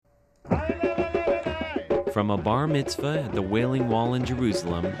From a bar mitzvah at the Wailing Wall in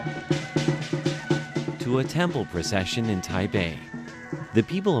Jerusalem to a temple procession in Taipei, the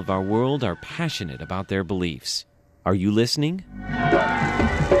people of our world are passionate about their beliefs. Are you listening?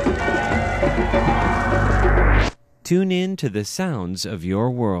 Tune in to the sounds of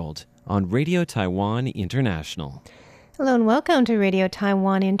your world on Radio Taiwan International. Hello and welcome to Radio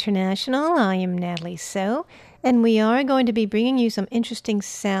Taiwan International. I am Natalie So, and we are going to be bringing you some interesting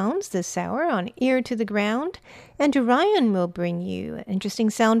sounds this hour on Ear to the Ground. Andrew Ryan will bring you an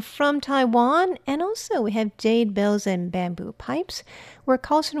interesting sound from Taiwan, and also we have jade bells and bamboo pipes, where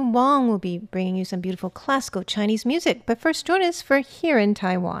Carlson Wong will be bringing you some beautiful classical Chinese music. But first, join us for Here in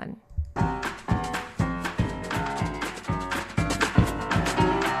Taiwan.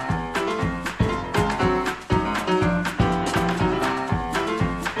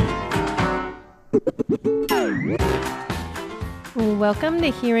 Welcome to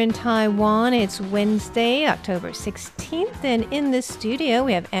Here in Taiwan. It's Wednesday, October 16th, and in the studio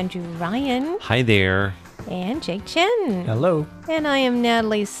we have Andrew Ryan. Hi there. And Jake Chen. Hello. And I am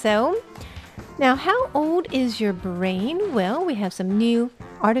Natalie So. Now, how old is your brain? Well, we have some new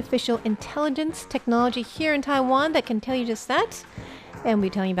artificial intelligence technology here in Taiwan that can tell you just that. And we'll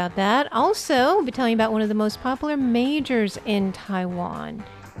be telling you about that. Also, we'll be telling you about one of the most popular majors in Taiwan,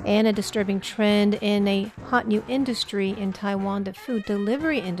 and a disturbing trend in a hot new industry in Taiwan, the food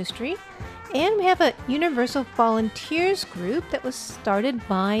delivery industry. And we have a Universal Volunteers group that was started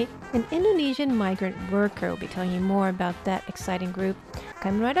by an Indonesian migrant worker. We'll be telling you more about that exciting group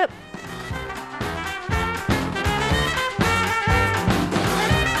coming right up.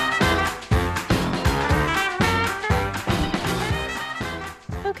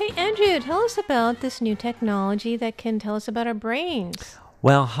 Okay, Andrew, tell us about this new technology that can tell us about our brains.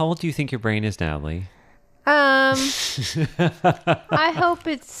 Well, how old do you think your brain is, Natalie? I hope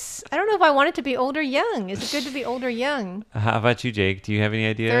I don't know if I want it to be old or young. Is it good to be old or young? How about you, Jake? Do you have any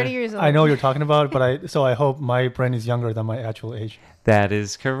idea? 30 years old. I know what you're talking about, but I hope my brain is younger than my actual age. That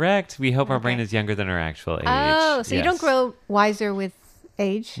is correct. We hope our brain is younger than our actual age. Oh, so Yes. you don't grow wiser with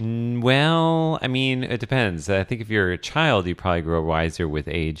age? Well, I mean, it depends. I think if you're a child, you probably grow wiser with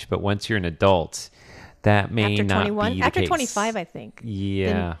age. But once you're an adult, that may After not 21? be the After case. 25, I think.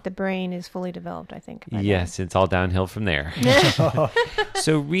 Yeah. Then the brain is fully developed, I think. by then. Yes, it's all downhill from there.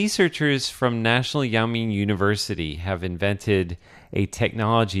 So researchers from National Yangming University have invented a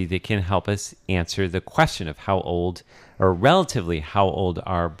technology that can help us answer the question of how old, or relatively how old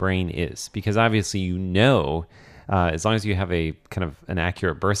our brain is. Because obviously as long as you have a kind of an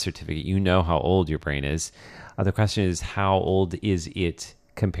accurate birth certificate, you know how old your brain is. The question is, how old is it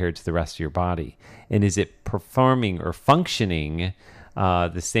compared to the rest of your body? And is it performing or functioning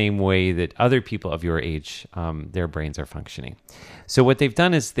the same way that other people of your age, their brains are functioning? So what they've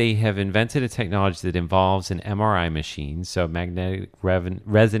done is they have invented a technology that involves an MRI machine, so magnetic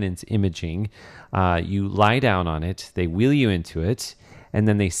resonance imaging. You lie down on it, they wheel you into it, and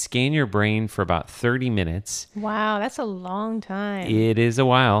then they scan your brain for about 30 minutes. Wow, that's a long time. It is a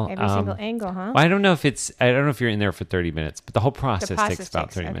while. Every single angle, huh? I don't know if you're in there for 30 minutes, but the whole process takes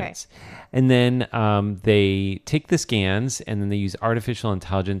about 30 okay. minutes. And then they take the scans, and then they use artificial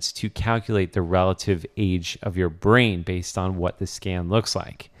intelligence to calculate the relative age of your brain based on what the scan looks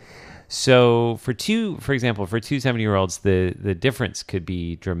like. So for two 70-year-olds, the difference could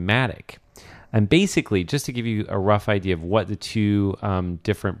be dramatic. And basically, just to give you a rough idea of what the two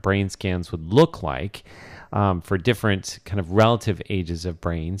different brain scans would look like for different kind of relative ages of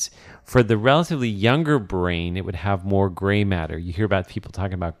brains, for the relatively younger brain, it would have more gray matter. You hear about people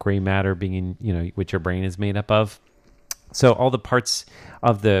talking about gray matter being in, what your brain is made up of. So all the parts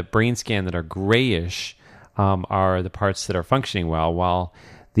of the brain scan that are grayish are the parts that are functioning well, while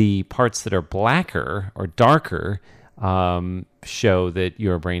the parts that are blacker or darker show that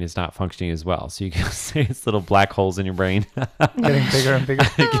your brain is not functioning as well. So you can say it's little black holes in your brain. Getting bigger and bigger.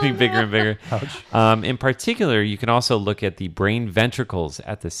 Getting bigger and bigger. Ouch. In particular, you can also look at the brain ventricles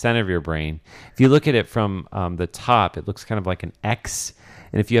at the center of your brain. If you look at it from the top, it looks kind of like an X.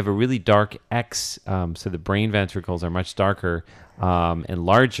 And if you have a really dark X, so the brain ventricles are much darker and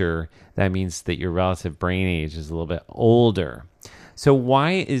larger, that means that your relative brain age is a little bit older. So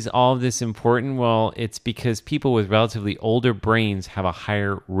why is all of this important? Well, it's because people with relatively older brains have a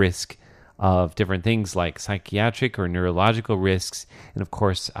higher risk of different things like psychiatric or neurological risks, and of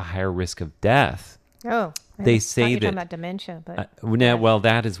course, a higher risk of death. Oh, They say you're that talking about dementia, but well,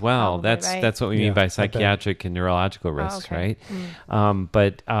 that as well. Probably, That's what we mean by psychiatric and neurological risks, okay. right?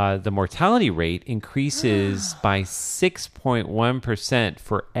 But the mortality rate increases by 6.1%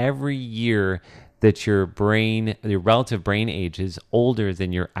 for every year that your relative brain age is older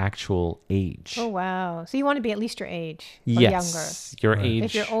than your actual age. Oh, wow. So you want to be at least your age or Yes, your Right. age. younger.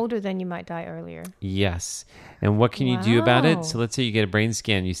 If you're older, then you might die earlier. Yes. And what can you do about Wow. it? So let's say you get a brain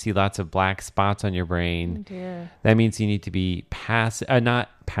scan, you see lots of black spots on your Oh, brain. dear. That means you need to be not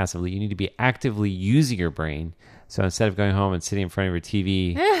passively, you need to be actively using your brain. So instead of going home and sitting in front of your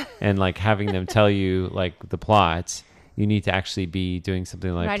TV and like having them tell you like the plot, you need to actually be doing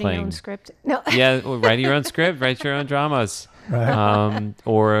something like Writing playing. your own script. No. Yeah, well, writing your own script, write your own dramas. Right.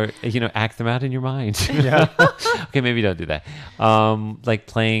 Or act them out in your mind. Yeah. Okay, maybe don't do that. Like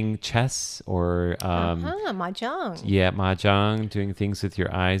playing chess or mahjong. yeah, mahjong, doing things with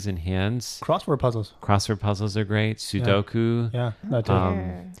your eyes and hands. Crossword puzzles. Crossword puzzles are great. Sudoku. Yeah. That too.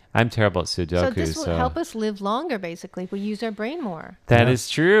 I'm terrible at Sudoku. So this will help us live longer, basically, if we use our brain more. That Yeah. is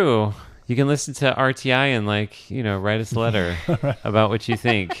true. You can listen to RTI and write us a letter about what you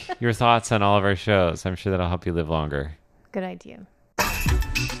think, your thoughts on all of our shows. I'm sure that'll help you live longer. Good idea.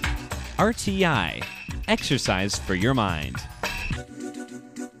 RTI, exercise for your mind.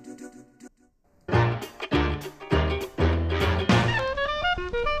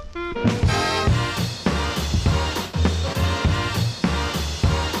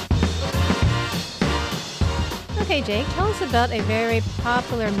 Okay, Jake, tell us about a very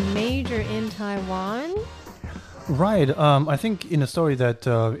popular major in Taiwan. Right. I think in the story that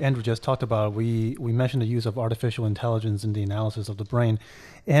Andrew just talked about, we mentioned the use of artificial intelligence in the analysis of the brain.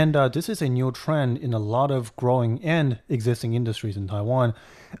 And this is a new trend in a lot of growing and existing industries in Taiwan.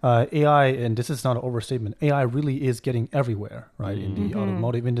 AI, and this is not an overstatement, AI really is getting everywhere, right? In the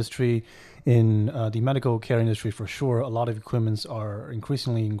automotive industry, in the medical care industry for sure, a lot of equipments are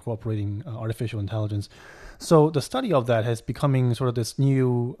increasingly incorporating artificial intelligence. So the study of that has becoming sort of this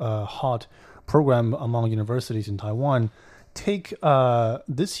new hot program among universities in Taiwan. Take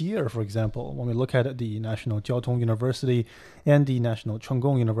this year, for example, when we look at the National Jiao Tong University and the National Cheng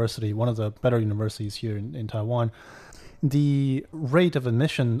Kung University, one of the better universities here in Taiwan, the rate of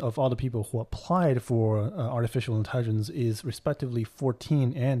admission of all the people who applied for artificial intelligence is respectively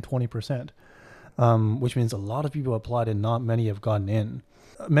 14 and 20%, which means a lot of people applied and not many have gotten in.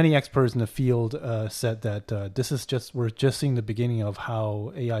 Many experts in the field said that we're just seeing the beginning of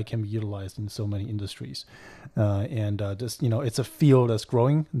how AI can be utilized in so many industries, it's a field that's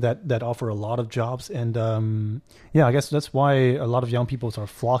growing that offer a lot of jobs, and I guess that's why a lot of young people are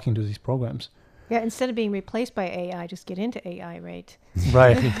flocking to these programs. Yeah, instead of being replaced by AI, just get into AI, right?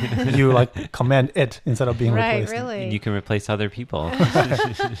 Right, you command it instead of being Right, replaced. really. And you can replace other people.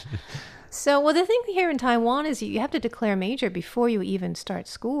 So, well, the thing here in Taiwan is you have to declare a major before you even start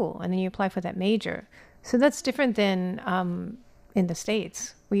school, and then you apply for that major. So that's different than in the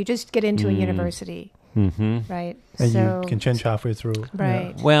States, where you just get into a university, right? And so, you can change halfway through.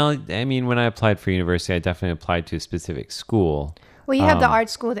 right. Well, I mean, when I applied for university, I definitely applied to a specific school. Well, you have the art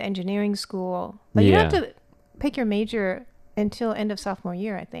school, the engineering school, but you don't have to pick your major until end of sophomore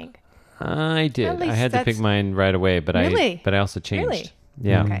year, I think. I did. At least I had to pick that's- mine right away, but Really? I also changed. Really?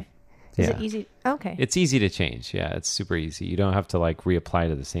 Yeah. Okay. Is Yeah. it easy? Okay. It's easy to change. Yeah, it's super easy. You don't have to reapply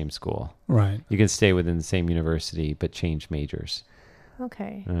to the same school. Right. You can stay within the same university but change majors.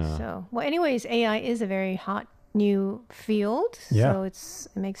 Okay. Yeah. So, well, anyways, AI is a very hot new field. Yeah. So it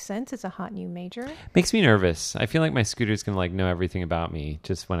makes sense. It's a hot new major. Makes me nervous. I feel like my scooter's gonna know everything about me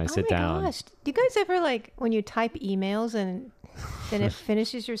just when I sit oh my down. gosh. Do you guys ever when you type emails and then it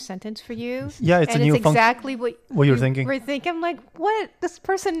finishes your sentence for you? Yeah, it's and a new it's function. exactly what you're thinking. We're thinking. I'm like, what? This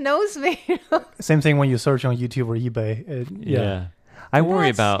person knows me. Same thing when you search on YouTube or eBay. Yeah. I worry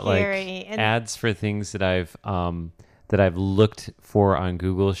That's about scary. And- ads for things that I've looked for on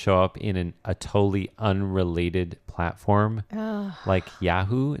Google show up in a totally unrelated platform, like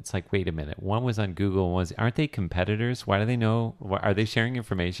Yahoo. It's like, wait a minute, one was on Google, aren't they competitors? Why do they know? Are they sharing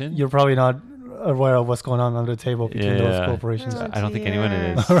information? You're probably not aware of what's going on under the table between those Yeah. corporations. Oh, I don't think anyone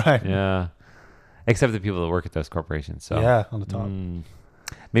dear. is. Right. Yeah. Except the people that work at those corporations. So Yeah, on the top.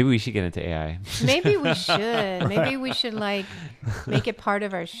 maybe we should get into AI. Maybe we should. Maybe we should make it part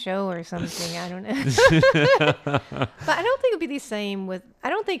of our show or something. I don't know. But I don't think it'd be the same with. I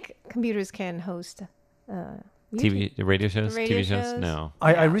don't think computers can host TV, radio shows, Radio TV shows? shows? No.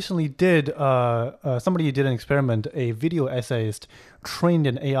 I recently did, somebody did an experiment, a video essayist trained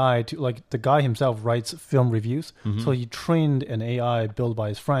an AI to, the guy himself writes film reviews. So he trained an AI built by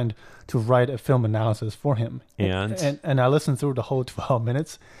his friend to write a film analysis for him. And? And I listened through the whole 12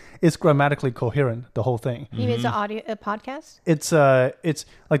 minutes. it's grammatically coherent, the whole thing. You mean it's an audio a podcast? It's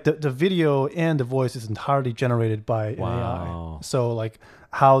like the video and the voice is entirely generated by an Wow. AI. So like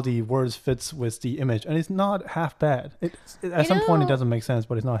how the words fits with the image, and it's not half bad. At some point it doesn't make sense,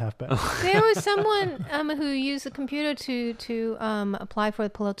 but it's not half bad. There was someone who used the computer to apply for the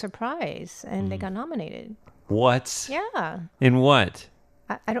Pulitzer Prize, and they got nominated. What? Yeah. In what?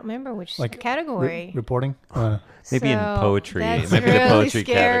 I don't remember which Like category. Reporting. Maybe in So poetry. It that's might be the really poetry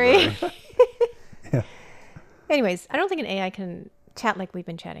scary. category. Yeah. Anyways, I don't think an AI can chat like we've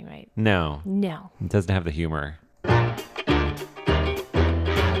been chatting, right? No, No. it doesn't have the humor.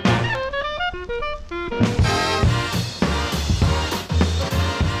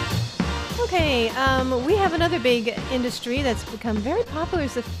 Okay, we have another big industry that's become very popular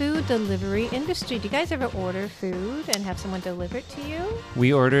is the food delivery industry. Do you guys ever order food and have someone deliver it to you?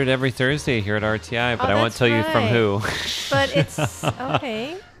 We order it every Thursday here at RTI, but Oh, I won't that's tell you from right. who. But it's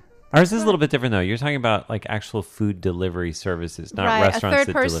okay. Ours is a little bit different, though. You're talking about like actual food delivery services, not Right, restaurants a third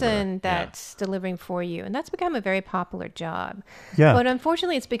that person deliver. that's delivering for you. And that's become a very popular job. Yeah. But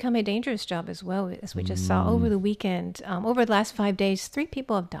unfortunately, it's become a dangerous job as well, as we just saw over the weekend. Over the last 5 days, 3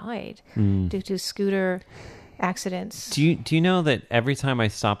 people have died due to scooter accidents. Do you know that every time I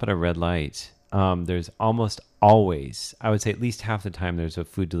stop at a red light, there's almost always, I would say at least half the time, there's a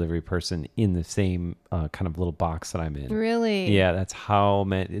food delivery person in the same kind of little box that I'm in. Really? Yeah, that's how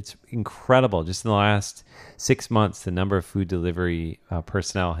many. It's incredible. Just in the last 6 months, the number of food delivery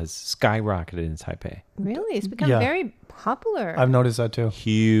personnel has skyrocketed in Taipei. Really? It's become Yeah. very popular. I've noticed that too.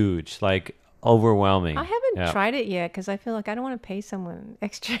 Huge, like overwhelming. I haven't Yeah. tried it yet because I feel like I don't want to pay someone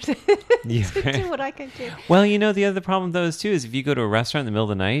extra to, Yeah. to do what I can do. Well, the other problem though is too is if you go to a restaurant in the middle of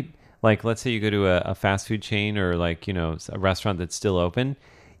the night, like let's say you go to a fast food chain or like a restaurant that's still open,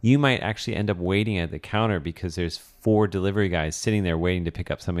 you might actually end up waiting at the counter because there's 4 delivery guys sitting there waiting to pick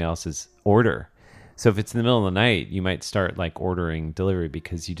up somebody else's order. So if it's in the middle of the night, you might start like ordering delivery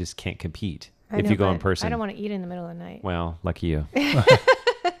because you just can't compete if you go in but person. I don't want to eat in the middle of the night. Well, lucky you.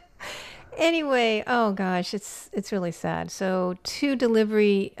 Anyway, oh gosh, it's really sad. So 2 food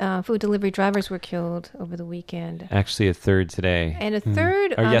delivery drivers were killed over the weekend. Actually, a third today. And a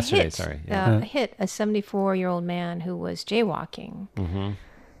third Or yesterday, hit, sorry, yeah. hit a 74-year-old man who was jaywalking. Mm-hmm.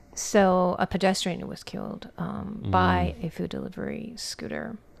 So a pedestrian was killed by a food delivery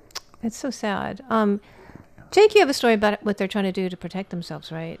scooter. It's so sad. Jake, you have a story about what they're trying to do to protect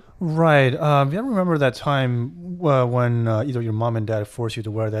themselves, right? Right. You ever remember that time when either your mom and dad force you to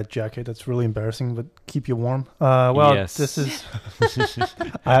wear that jacket that's really embarrassing but keep you warm? Well, Yes. this is...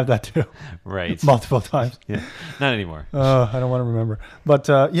 I have that too. Right. Multiple times. Yeah. Not anymore. I don't want to remember. But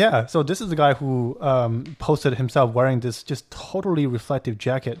yeah, so this is the guy who posted himself wearing this just totally reflective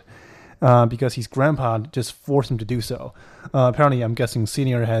jacket because his grandpa just forced him to do so. Apparently, I'm guessing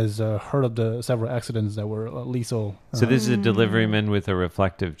Senior has heard of the several accidents that were lethal. So this is a deliveryman with a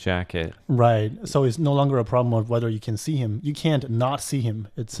reflective jacket. Right. So it's no longer a problem of whether you can see him. You can't not see him.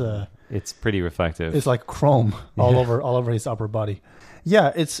 It's It's pretty reflective. it's like chrome all over his upper body.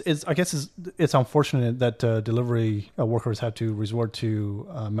 Yeah, it's I guess it's unfortunate that delivery workers have to resort to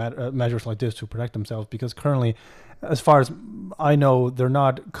measures like this to protect themselves because currently, as far as I know, they're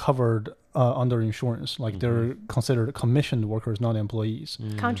not covered under insurance. Like they're considered commissioned workers, not employees.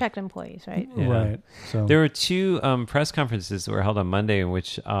 Contract employees, right? Yeah. Right. So There were 2 press conferences that were held on Monday in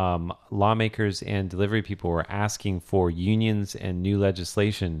which lawmakers and delivery people were asking for unions and new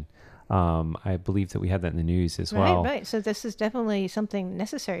legislation. I believe that we had that in the news as well. Right. So this is definitely something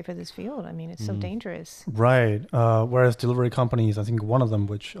necessary for this field. I mean, it's so dangerous. Right. Whereas delivery companies, I think one of them,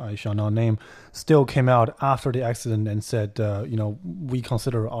 which I shall not name, still came out after the accident and said, we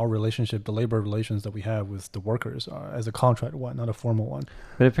consider our relationship, the labor relations that we have with the workers, as a contract one, not a formal one.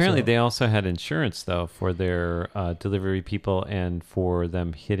 But apparently So- they also had insurance, though, for their delivery people and for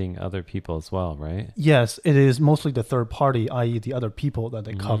them hitting other people as well, right? Yes, it is mostly the third party, i.e. the other people that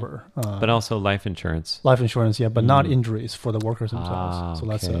they cover. But also life insurance. Life insurance, yeah, but not injuries for the workers themselves. Ah, So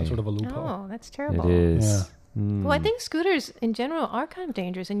that's okay. sort of a loophole. Oh, that's It terrible. is. Yeah. Well, I think scooters in general are kind of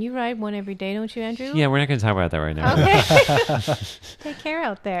dangerous, and you ride one every day, don't you, Andrew? Yeah, we're not going to talk about that right now. Okay. Take care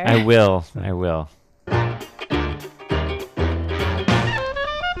out there. I will. I will.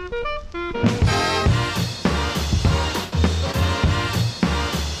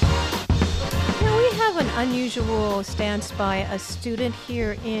 Now, we have an unusual stance by a student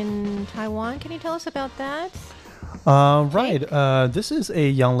here in Taiwan. Can you tell us about that? Right. This is a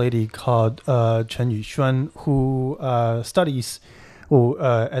young lady called Chen Yuxuan who studies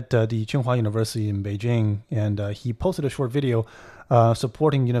at the Tsinghua University in Beijing, and he posted a short video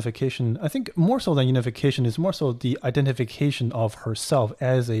supporting unification. I think more so than unification is more so the identification of herself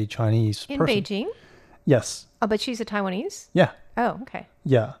as a Chinese In person. Beijing? Yes. Oh, but she's a Taiwanese? Yeah. Oh, okay.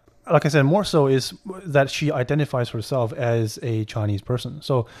 Yeah. Like I said, more so is that she identifies herself as a Chinese person.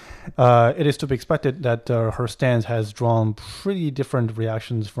 So it is to be expected that her stance has drawn pretty different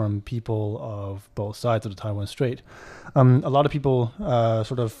reactions from people of both sides of the Taiwan Strait. A lot of people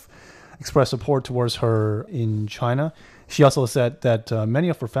sort of express support towards her in China. She also said that many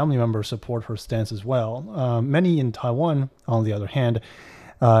of her family members support her stance as well. Many in Taiwan, on the other hand,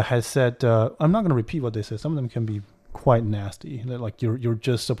 has said, I'm not going to repeat what they said. Some of them can be quite nasty. Like you're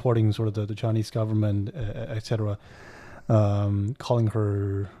just supporting sort of the Chinese government, etc. Calling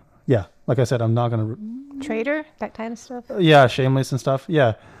her, like I said, I'm not going to... Traitor? That kind of stuff? Shameless and stuff.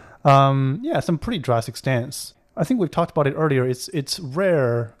 Some pretty drastic stance. I think we've talked about it earlier. It's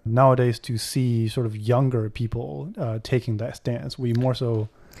rare nowadays to see sort of younger people taking that stance. We more so...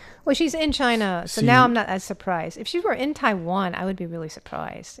 Well, she's in China, so now I'm not as surprised. If she were in Taiwan, I would be really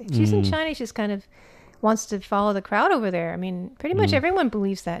surprised. If she's in China, she's kind of wants to follow the crowd over there. I mean, pretty much everyone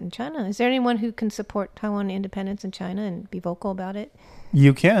believes that in China. Is there anyone who can support Taiwan independence in China and be vocal about it?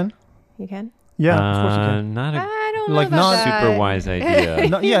 You can. You can? Yeah, of course you can. Not a I don't know Like about not that. super wise idea.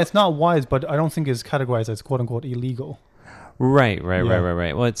 It's not wise, but I don't think it's categorized as quote-unquote illegal. Right.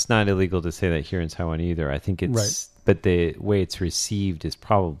 Yeah. Well, it's not illegal to say that here in Taiwan either. I think it's, Right. but the way it's received is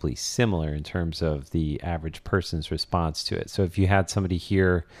probably similar in terms of the average person's response to it. So if you had somebody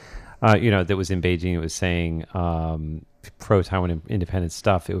here, that was in Beijing, it was saying pro-Taiwan independence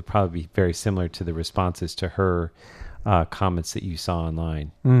stuff, it would probably be very similar to the responses to her comments that you saw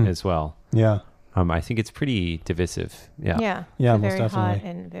online as well. Yeah. I think it's pretty divisive. Yeah. Yeah, Yeah, it's a most very hot definitely.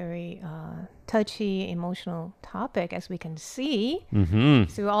 and very touchy, emotional topic, as we can see Mm-hmm.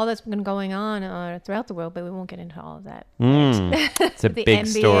 through all that's been going on throughout the world. But we won't get into all of that. It's a The big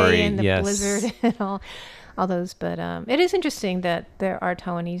NBA story. and the Yes. blizzard and all those. But it is interesting that there are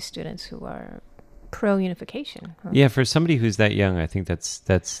Taiwanese students who are pro-unification. Huh? Yeah, for somebody who's that young, I think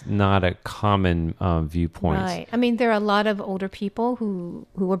that's not a common viewpoint. Right. I mean, there are a lot of older people who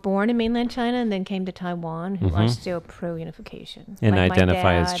were born in mainland China and then came to Taiwan who are still pro-unification. And like my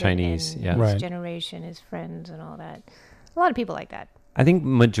identify as dad Chinese, and yeah. his Right. generation, his friends and all that. A lot of people like that. I think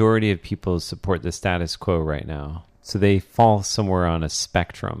majority of people support the status quo right now. So they fall somewhere on a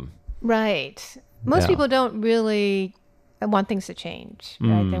spectrum. Right. Most Yeah. people don't really want things to change,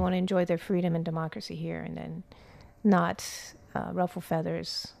 right? They want to enjoy their freedom and democracy here and then not ruffle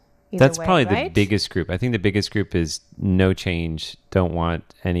feathers either That's way, probably right? the biggest group. I think the biggest group is no change, don't want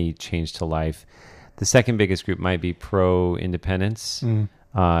any change to life. The second biggest group might be pro-independence. And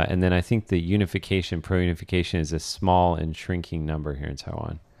then I think the pro-unification is a small and shrinking number here in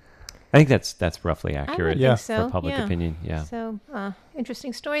Taiwan. I think that's roughly I would accurate think Yeah. so. for public opinion. Yeah. So,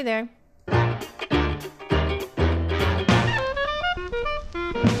 interesting story there.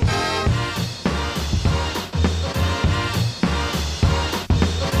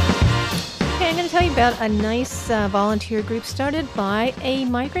 Okay, I'm going to tell you about a nice volunteer group started by a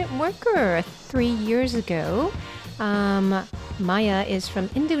migrant worker 3 years ago. Maya is from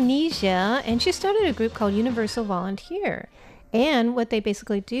Indonesia, and she started a group called Universal Volunteer. And what they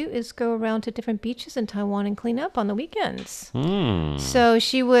basically do is go around to different beaches in Taiwan and clean up on the weekends. So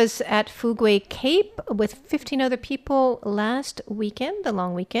she was at Fugui Cape with 15 other people last weekend, the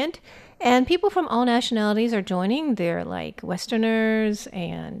long weekend. And people from all nationalities are joining. They're like Westerners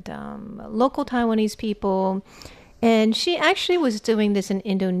and local Taiwanese people. And she actually was doing this in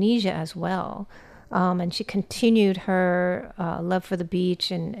Indonesia as well. And she continued her love for the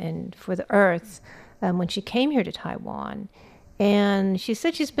beach and for the earth when she came here to Taiwan. And she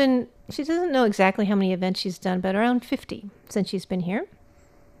said she doesn't know exactly how many events she's done, but around 50 since she's been here.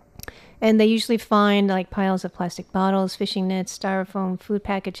 And they usually find like piles of plastic bottles, fishing nets, styrofoam, food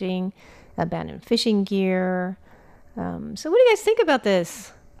packaging, abandoned fishing gear. So what do you guys think about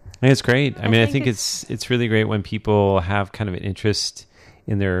this? I think it's great. I mean, I think think it's really great when people have kind of an interest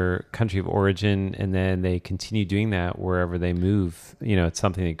in their country of origin and then they continue doing that wherever they move. It's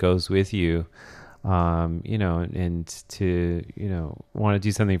something that goes with you. And to, want to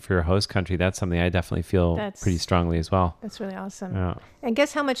do something for your host country, that's something I definitely feel pretty strongly as well. That's really awesome. Yeah. And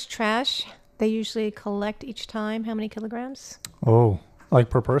guess how much trash they usually collect each time? How many kilograms? Oh, like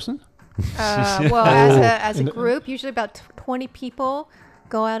per person? Well, as a group, usually about 20 people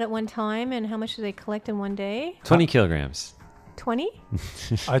go out at one time. And how much do they collect in one day? 20 kilograms. 20?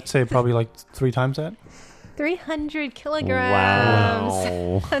 I'd say probably like 3 times that. 300 kilograms.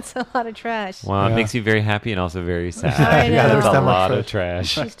 Wow. That's a lot of trash. Wow, Yeah. it makes me very happy and also very sad. I know. Yeah, there's That's a that much lot of trash.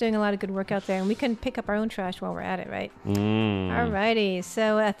 She's doing a lot of good work out there, and we can pick up our own trash while we're at it, right? Mm. Alrighty,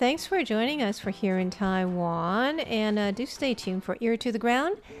 so thanks for joining us for Here in Taiwan, and do stay tuned for Ear to the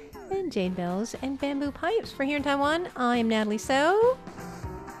Ground and Jade Bells and Bamboo Pipes. For Here in Taiwan, I'm Natalie So.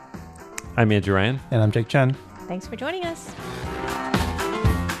 I'm Andrew Ryan. And I'm Jake Chen. Thanks for joining us.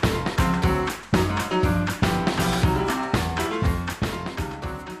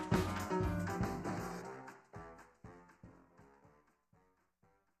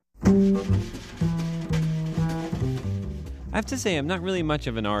 I have to say, I'm not really much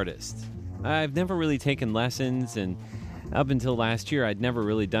of an artist. I've never really taken lessons, and up until last year, I'd never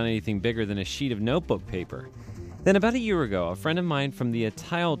really done anything bigger than a sheet of notebook paper. Then about a year ago, a friend of mine from the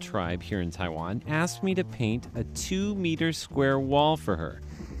Atayal tribe here in Taiwan asked me to paint a 2-meter square wall for her.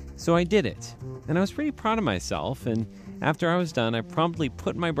 So I did it, and I was pretty proud of myself, and after I was done, I promptly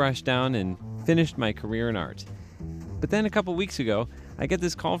put my brush down and finished my career in art. But then a couple weeks ago, I get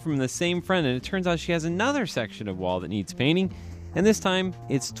this call from the same friend, and it turns out she has another section of wall that needs painting, and this time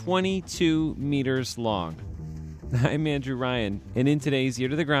it's 22 meters long. I'm Andrew Ryan, and in today's Ear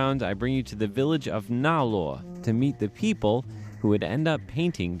to the Ground, I bring you to the village of Nalo to meet the people who would end up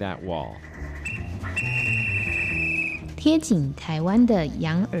painting that wall. 贴紧台湾的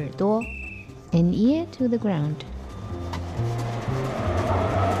羊耳朵 An ear to the ground.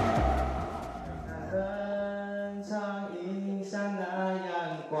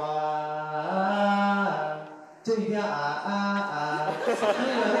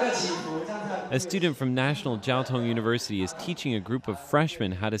 A student from National Jiao Tong University is teaching a group of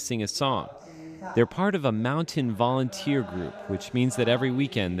freshmen how to sing a song. They're part of a mountain volunteer group, which means that every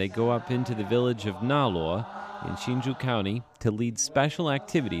weekend they go up into the village of Nalo in Hsinchu County to lead special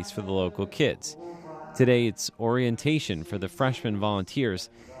activities for the local kids. Today it's orientation for the freshman volunteers,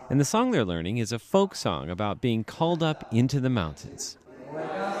 and the song they're learning is a folk song about being called up into the mountains.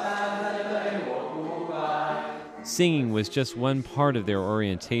 Singing was just one part of their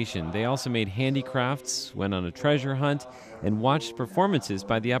orientation. They also made handicrafts, went on a treasure hunt, and watched performances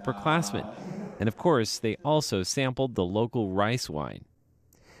by the upperclassmen. And of course, they also sampled the local rice wine.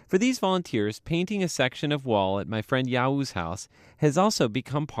 For these volunteers, painting a section of wall at my friend Yao's house has also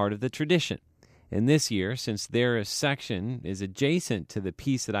become part of the tradition. And this year, since their section is adjacent to the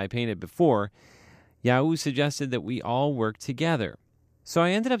piece that I painted before, Yao suggested that we all work together. So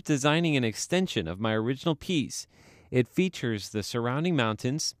I ended up designing an extension of my original piece. It features the surrounding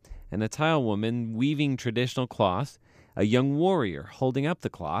mountains, an Atayal woman weaving traditional cloth, a young warrior holding up the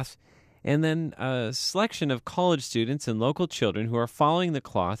cloth, and then a selection of college students and local children who are following the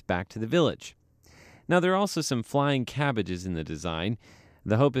cloth back to the village. Now, there are also some flying cabbages in the design.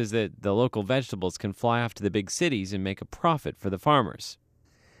 The hope is that the local vegetables can fly off to the big cities and make a profit for the farmers.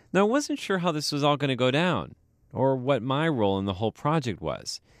 Now, I wasn't sure how this was all going to go down, or what my role in the whole project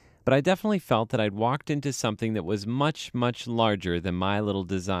was, but I definitely felt that I'd walked into something that was much, much larger than my little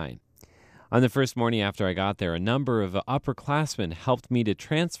design. On the first morning after I got there, a number of upperclassmen helped me to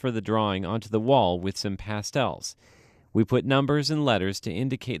transfer the drawing onto the wall with some pastels. We put numbers and letters to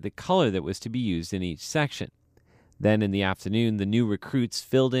indicate the color that was to be used in each section. Then in the afternoon, the new recruits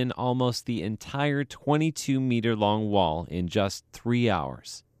filled in almost the entire 22-meter-long wall in just 3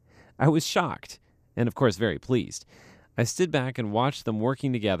 hours. I was shocked, and of course very pleased. I stood back and watched them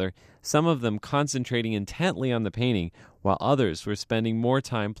working together, some of them concentrating intently on the painting, while others were spending more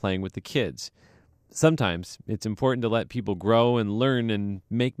time playing with the kids. Sometimes it's important to let people grow and learn and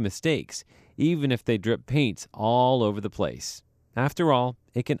make mistakes, even if they drip paint all over the place. After all,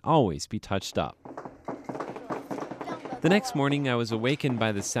 it can always be touched up. The next morning, I was awakened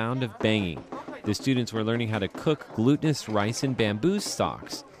by the sound of banging. The students were learning how to cook glutinous rice in bamboo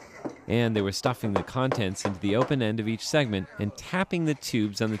stalks, and they were stuffing the contents into the open end of each segment and tapping the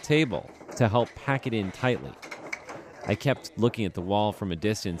tubes on the table to help pack it in tightly. I kept looking at the wall from a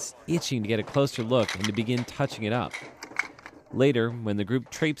distance, itching to get a closer look and to begin touching it up. Later, when the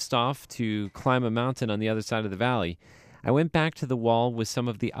group traipsed off to climb a mountain on the other side of the valley, I went back to the wall with some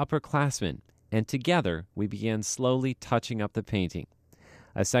of the upperclassmen, and together we began slowly touching up the painting.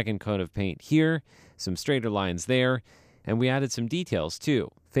 A second coat of paint here, some straighter lines there, and we added some details too.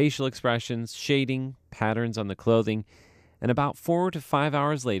 Facial expressions, shading, patterns on the clothing, and about 4 to 5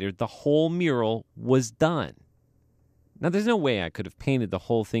 hours later, the whole mural was done. Now, there's no way I could have painted the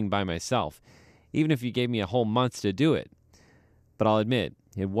whole thing by myself, even if you gave me a whole month to do it. But I'll admit,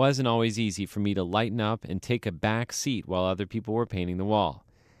 it wasn't always easy for me to lighten up and take a back seat while other people were painting the wall.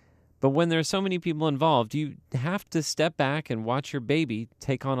 But when there are so many people involved, you have to step back and watch your baby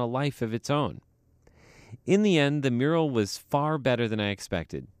take on a life of its own. In the end, the mural was far better than I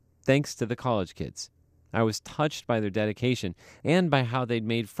expected, thanks to the college kids. I was touched by their dedication and by how they'd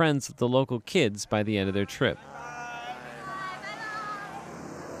made friends with the local kids by the end of their trip.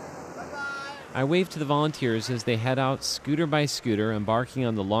 I waved to the volunteers as they head out scooter by scooter, embarking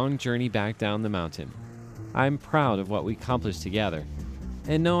on the long journey back down the mountain. I'm proud of what we accomplished together.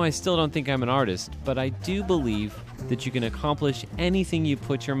 And no, I still don't think I'm an artist, but I do believe that you can accomplish anything you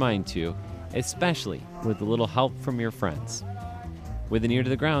put your mind to, especially with a little help from your friends. With an ear to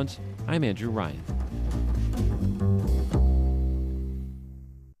the ground, I'm Andrew Ryan.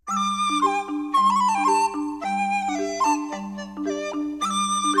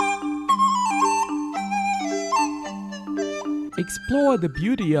 Explore the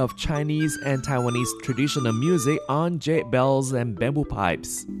beauty of Chinese and Taiwanese traditional music on Jade Bells and Bamboo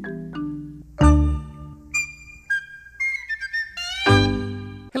Pipes.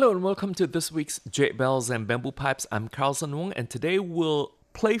 Hello and welcome to this week's Jade Bells and Bamboo Pipes. I'm Carlson Wong, and today we'll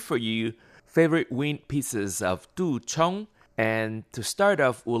play for you favorite wind pieces of Du Chong. And to start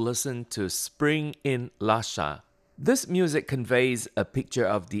off, we'll listen to Spring in Lhasa. This music conveys a picture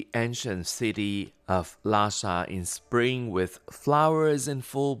of the ancient city of Lhasa in spring with flowers in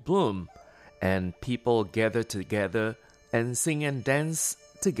full bloom, and people gather together and sing and dance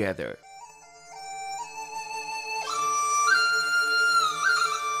together.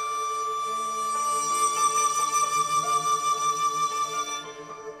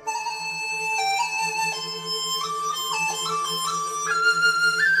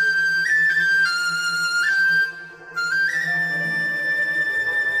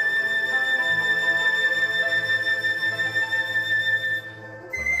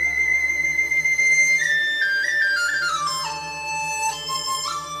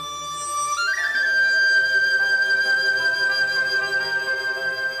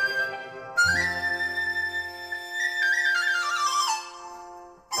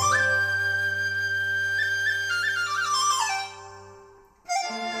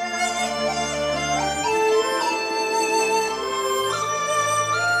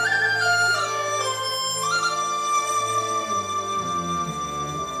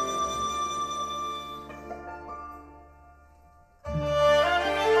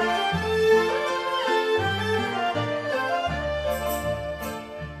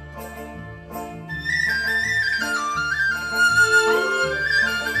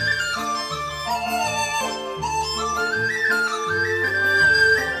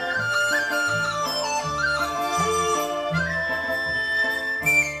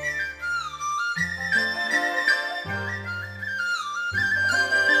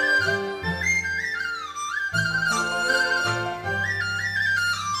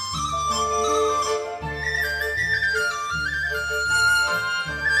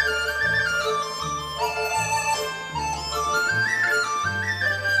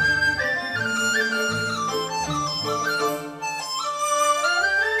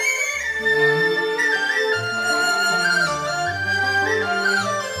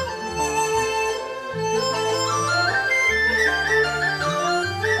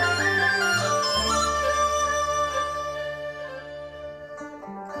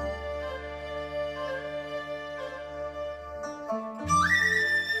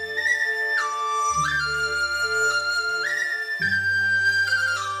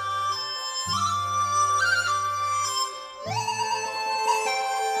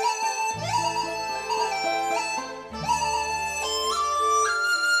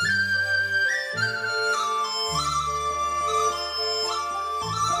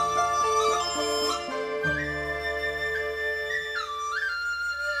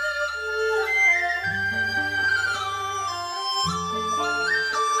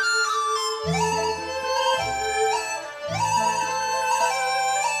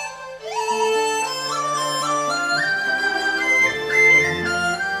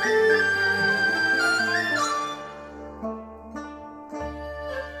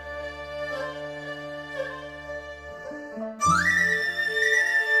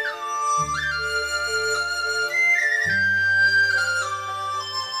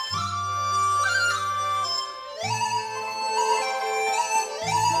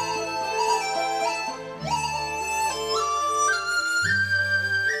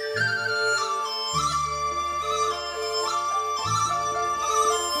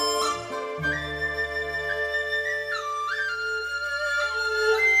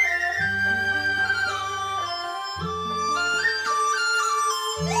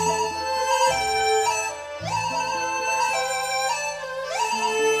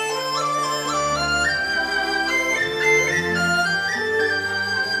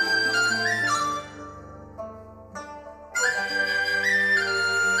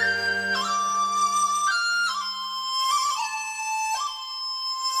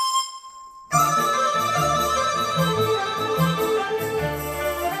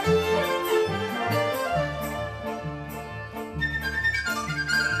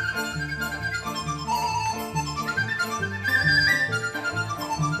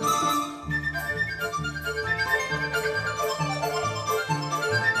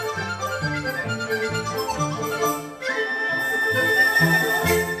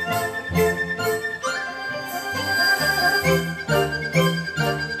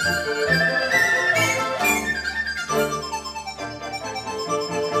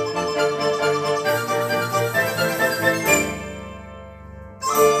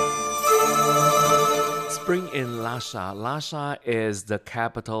 Lhasa. Lhasa is the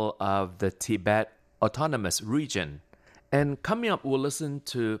capital of the Tibet Autonomous Region. And coming up, we'll listen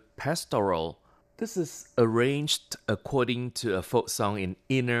to Pastoral. This is arranged according to a folk song in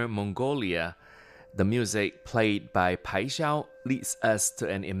Inner Mongolia. The music played by Pai Xiao leads us to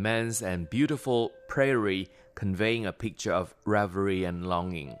an immense and beautiful prairie, conveying a picture of reverie and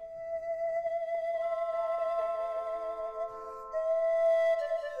longing.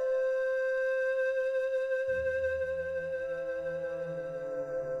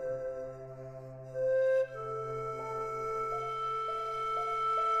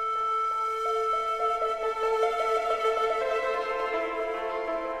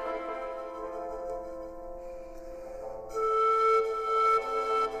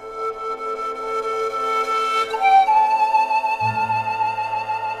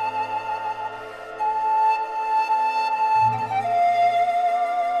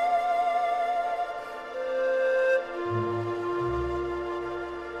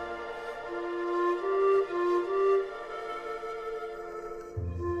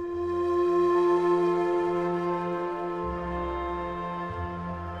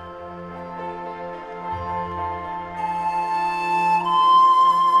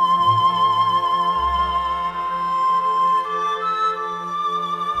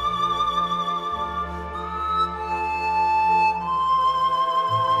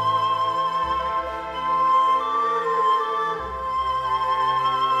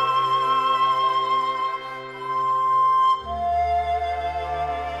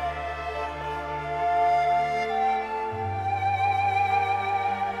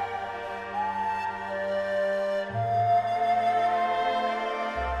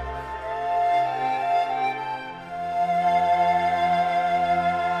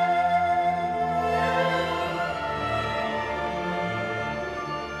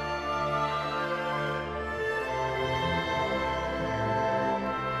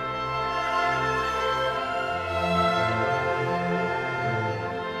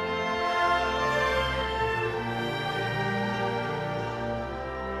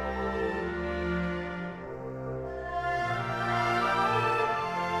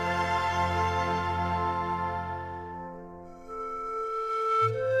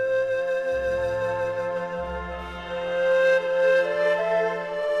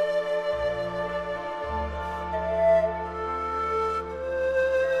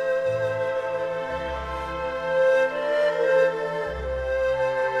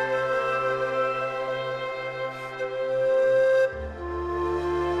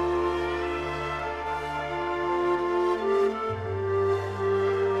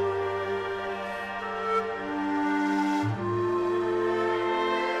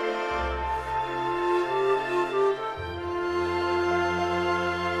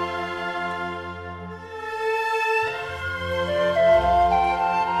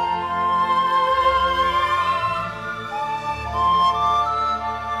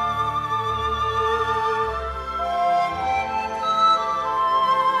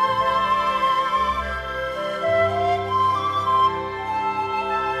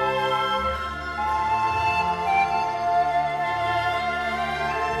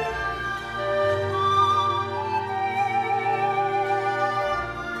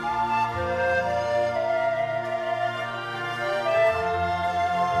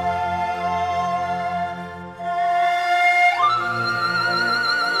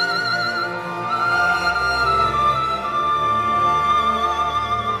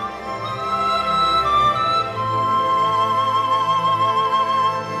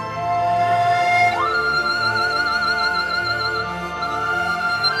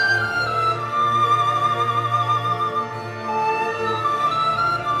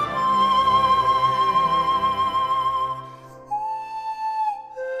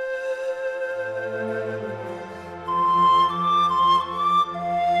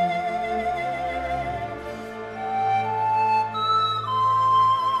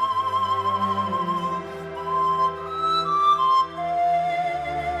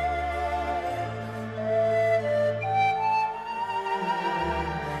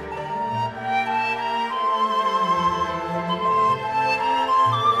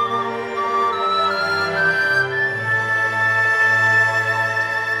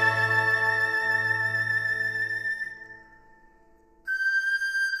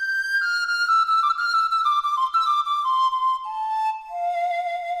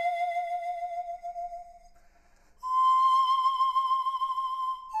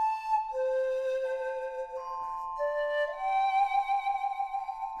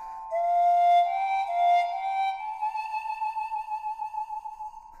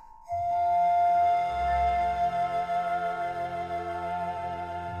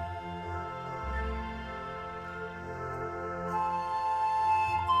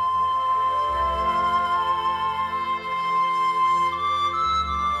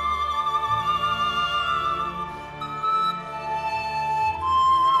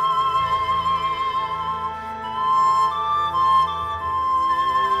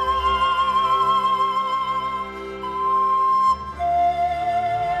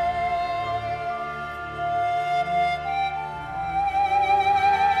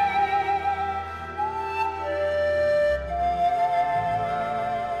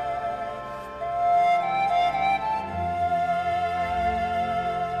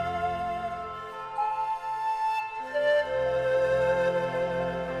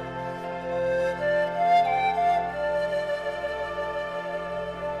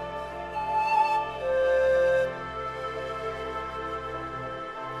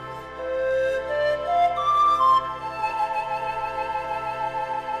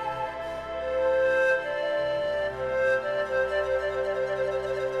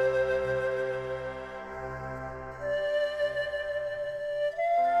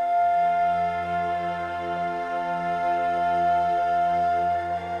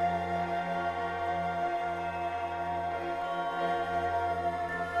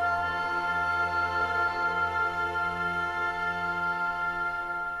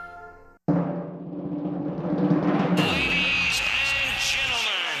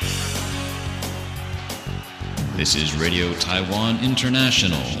 This is Radio Taiwan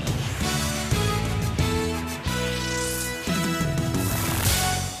International.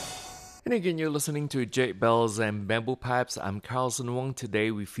 And again, you're listening to Jade Bells and Bamboo Pipes. I'm Carlson Wong. Today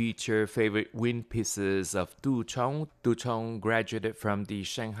we feature favorite wind pieces of Du Chong. Du Chong graduated from the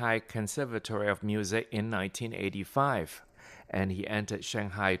Shanghai Conservatory of Music in 1985, and he entered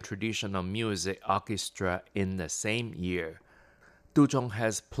Shanghai Traditional Music Orchestra in the same year. Du Chong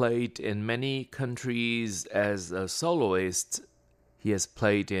has played in many countries as a soloist. He has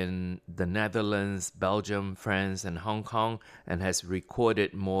played in the Netherlands, Belgium, France, and Hong Kong, and has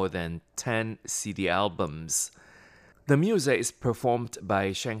recorded more than 10 CD albums. The music is performed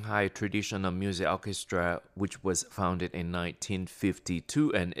by Shanghai Traditional Music Orchestra, which was founded in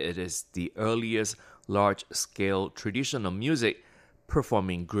 1952, and it is the earliest large-scale traditional music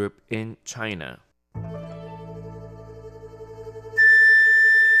performing group in China.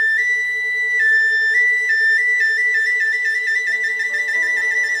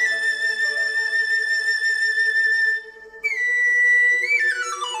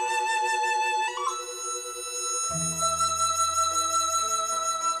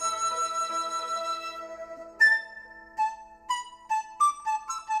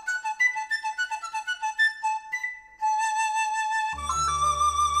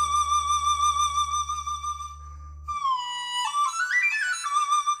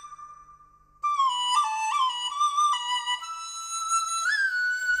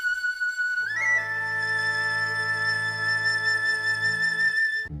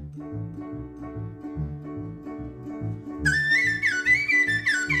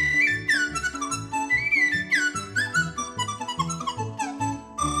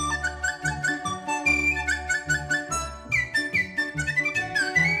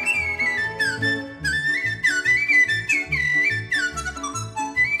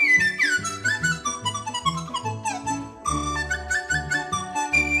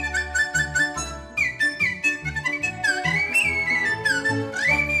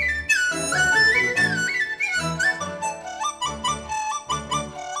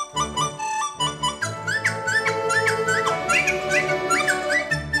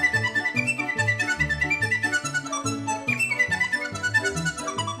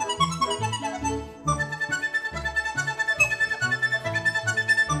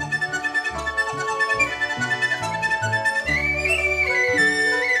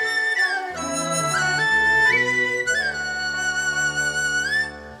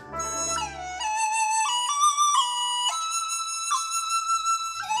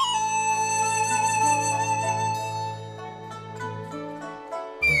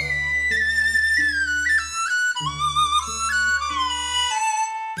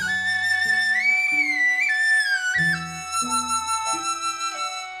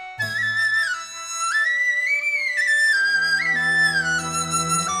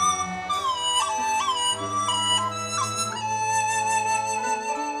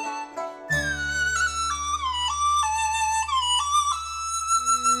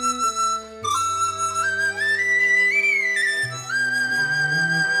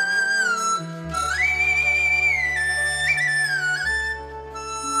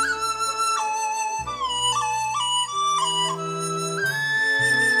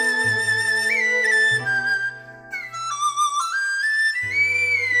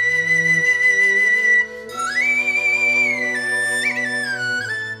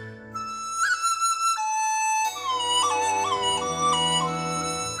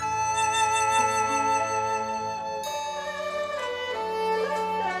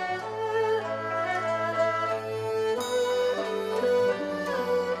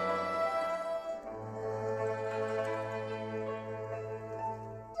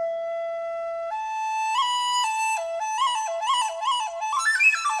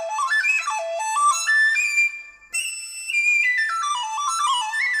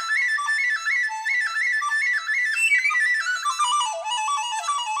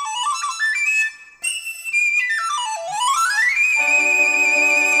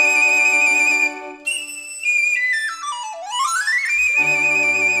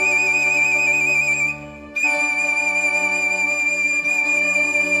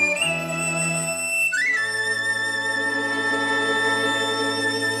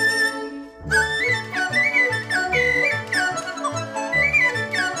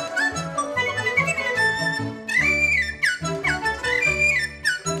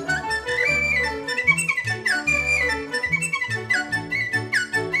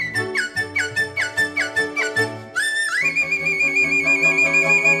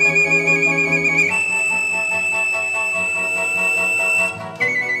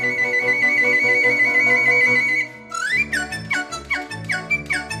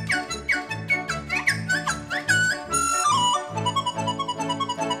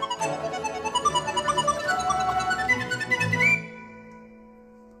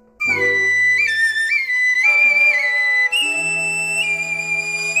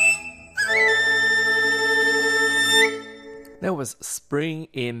 was Spring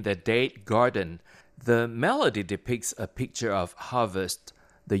in the Date Garden. The melody depicts a picture of harvest.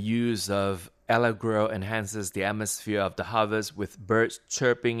 The use of allegro enhances the atmosphere of the harvest with birds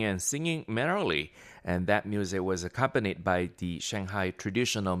chirping and singing merrily, and that music was accompanied by the Shanghai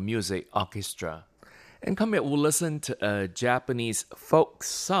Traditional Music Orchestra. And come here, we'll listen to a Japanese folk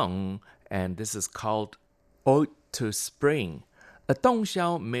song, and this is called Ode to Spring. A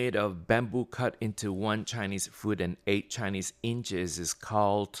dongxiao made of bamboo cut into 1 Chinese foot and 8 Chinese inches is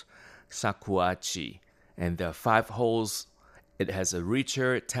called shakuachi, and there are 5 holes. It has a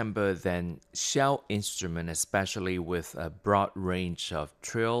richer timbre than xiao instrument, especially with a broad range of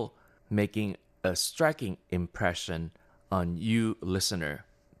trill, making a striking impression on you, listener.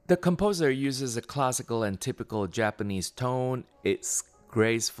 The composer uses a classical and typical Japanese tone. Its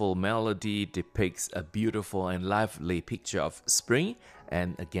graceful melody depicts a beautiful and lively picture of spring.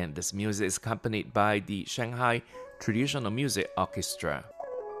 And again, this music is accompanied by the Shanghai Traditional Music Orchestra.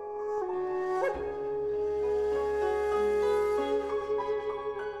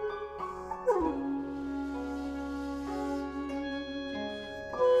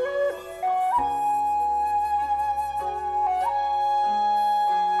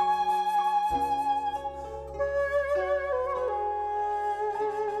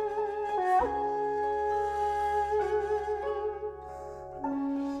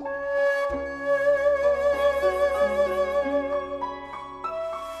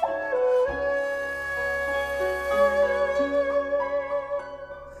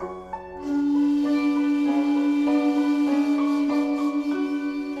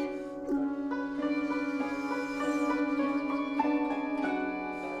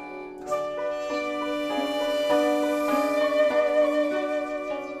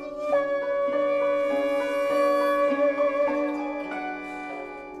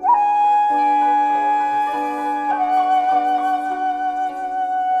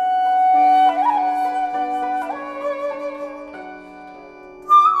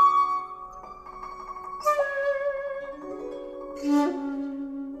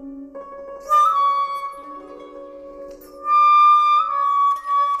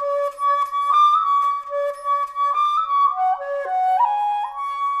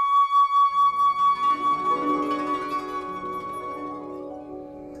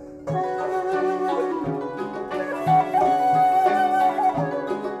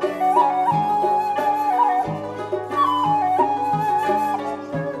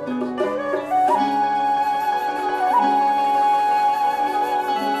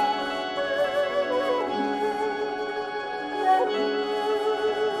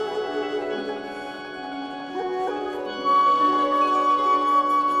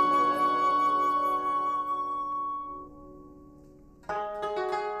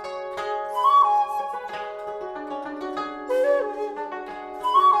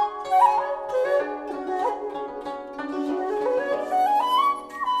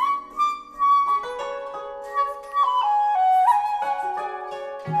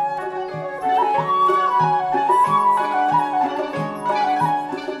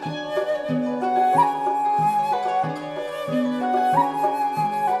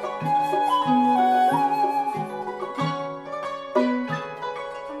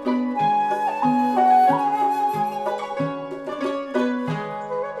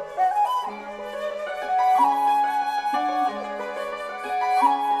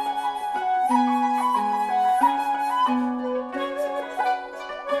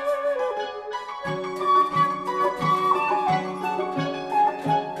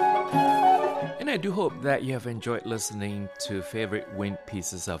 I do hope that you have enjoyed listening to favorite wind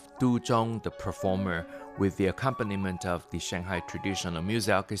pieces of Du Zhong, the performer, with the accompaniment of the Shanghai Traditional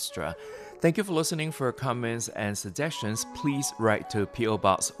Music Orchestra. Thank you for listening. For comments and suggestions, please write to P.O.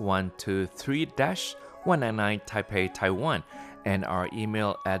 Box 123-199 Taipei, Taiwan, and our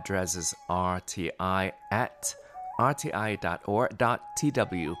email address is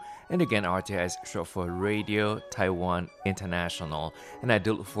rti@rti.org.tw. And again, RTI is short for Radio Taiwan International. And I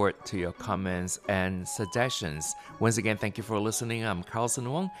do look forward to your comments and suggestions. Once again, thank you for listening. I'm Carlson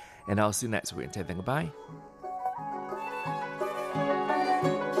Wong, and I'll see you next week. Until then, goodbye.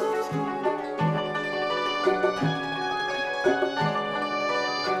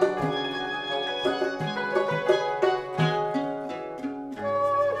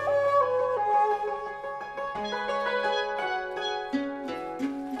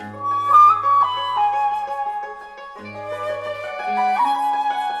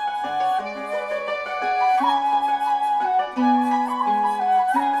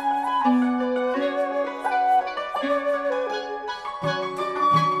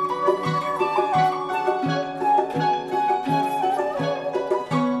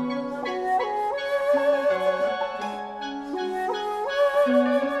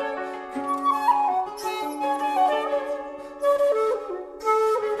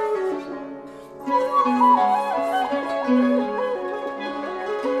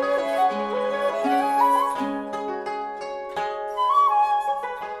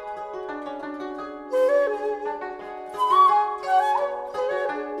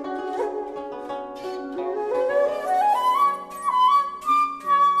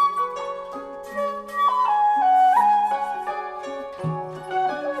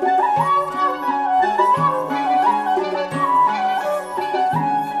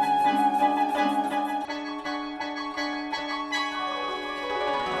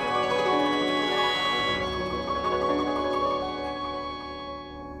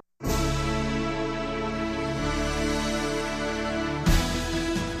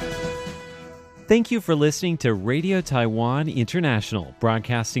 Thank you for listening to Radio Taiwan International,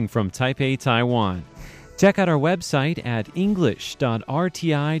 broadcasting from Taipei, Taiwan. Check out our website at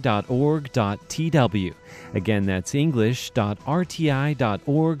english.rti.org.tw. Again, that's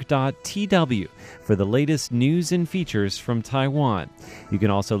english.rti.org.tw for the latest news and features from Taiwan. You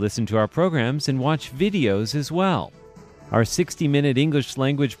can also listen to our programs and watch videos as well. Our 60-minute English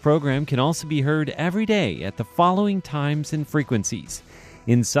language program can also be heard every day at the following times and frequencies.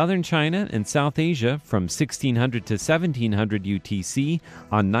 In southern China and South Asia from 1600 to 1700 UTC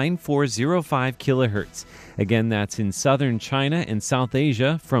on 9405 kHz. Again, that's in southern China and South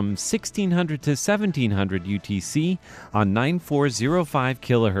Asia from 1600 to 1700 UTC on 9405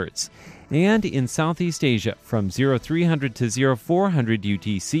 kHz. And in Southeast Asia from 0300 to 0400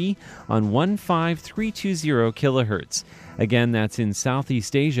 UTC on 15320 kHz. Again, that's in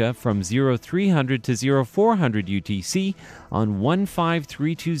Southeast Asia from 0300 to 0400 UTC on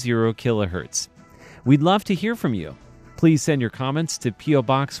 15320 kHz. We'd love to hear from you. Please send your comments to P.O.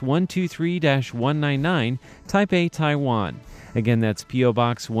 Box 123-199, Taipei, Taiwan. Again, that's P.O.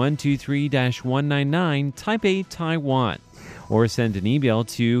 Box 123-199, Taipei, Taiwan. Or send an email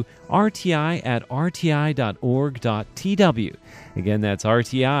to rti@rti.org.tw. Again, that's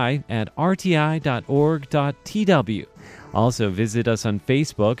rti@rti.org.tw. Also, visit us on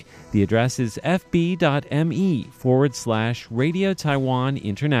Facebook. The address is fb.me/Radio Taiwan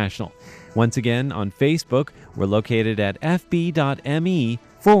International. Once again, on Facebook, we're located at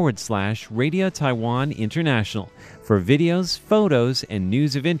fb.me/Radio Taiwan International for videos, photos, and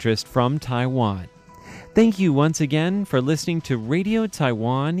news of interest from Taiwan. Thank you once again for listening to Radio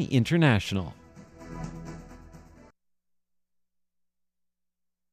Taiwan International.